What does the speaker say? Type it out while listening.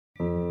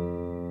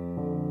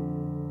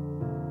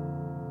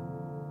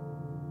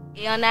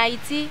Et en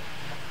Haïti,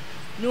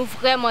 nous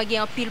vraiment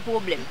avons un pile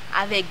problème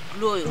avec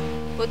l'eau.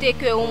 Côté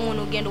que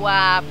nous gen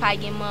droit pas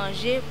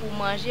manger pour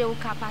manger ou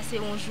ka passer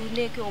une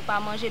journée que on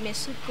pas manger mais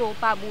soupe que on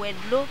pas boire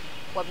de l'eau,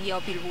 pour bien un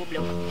pile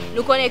problème.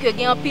 Nous connaissons que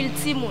gen un pile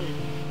petit monde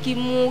qui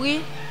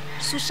mourit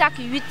sous chaque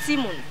 8 petits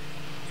monde.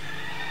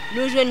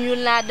 Nous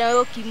jeunes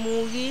là-dedans qui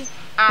mourit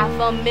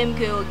avant même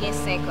que on gain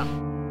 5 ans.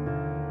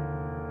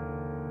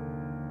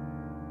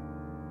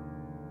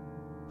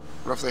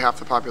 Roughly half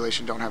the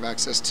population don't have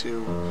access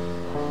to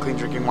clean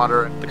drinking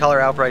water. The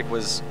cholera outbreak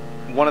was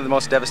one of the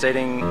most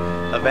devastating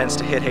events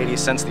to hit Haiti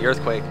since the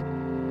earthquake.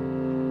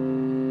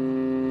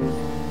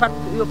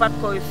 Yo pas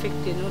de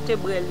infecté, nous te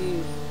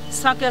brûlé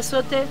sans qu'elle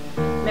saute,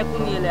 mais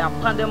qu'on y est là,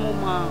 prendre des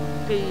moments,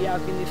 pays a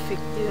venu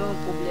infecter un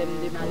problème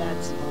de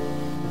maladie.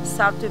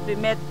 Ça te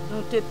permet,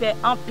 nous te paie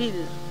en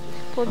pile.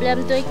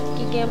 Problème de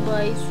qui est bon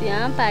ici,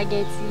 pas de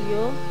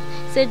tuyau,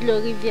 c'est de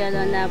l'eau rivière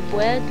là, on a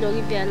boire, de l'eau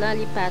rivière là,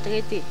 il pas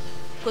traité.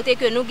 Côté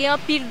que nous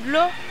avons pile de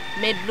l'eau,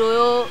 mais de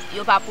l'eau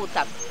n'est pas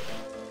potable.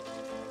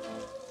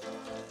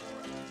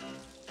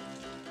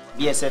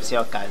 BSF c'est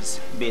un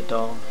case,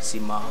 béton,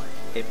 ciment,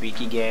 et puis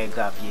qui gagne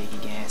gravier,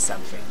 qui gagne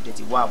sable. Je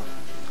dis waouh,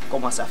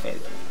 comment ça fait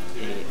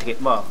et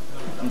traitement.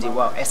 Je me dis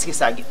waouh, est-ce que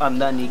ça en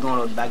donne une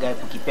autre bagage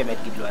pour qui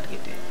permettre de l'eau à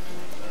traiter.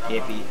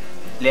 Et puis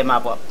les maps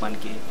pour prendre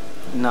que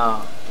non,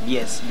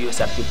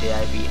 biosafété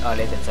et puis en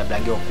l'aide de sa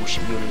blague en couche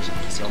biologique,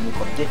 c'est un mot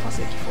comme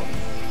défenseur qui faut.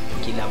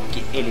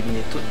 Qui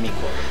élimine toutes les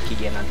microbes qui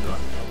viennent dans l'eau.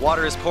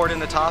 Water is poured in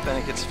the top and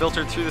it gets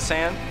filtered through the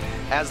sand.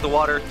 As the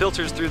water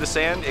filters through the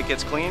sand, it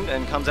gets cleaned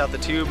and comes out the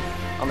tube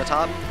on the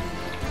top,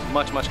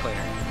 much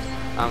cleaner.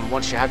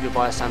 Once you have your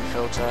biosand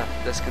filter,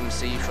 this can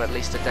see you for at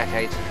least a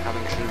decade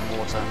having clean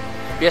water.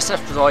 BSF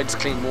provides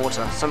clean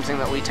water, something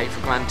that we take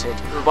for granted.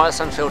 With a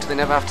biosand filter, they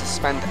never have to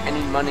spend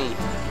any money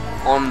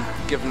on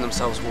giving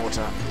themselves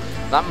water.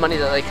 That money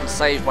that they can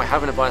save by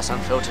having a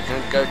biosand filter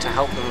can go to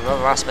help them with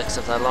other aspects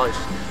of their life,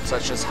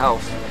 such as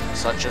health,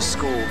 such as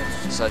school,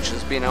 such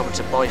as being able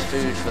to buy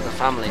food for the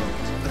family.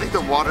 I think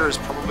that water is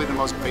probably the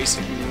most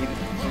basic need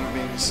human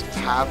beings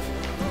have.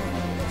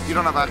 If you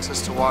don't have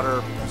access to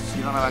water,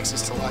 you don't have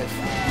access to life.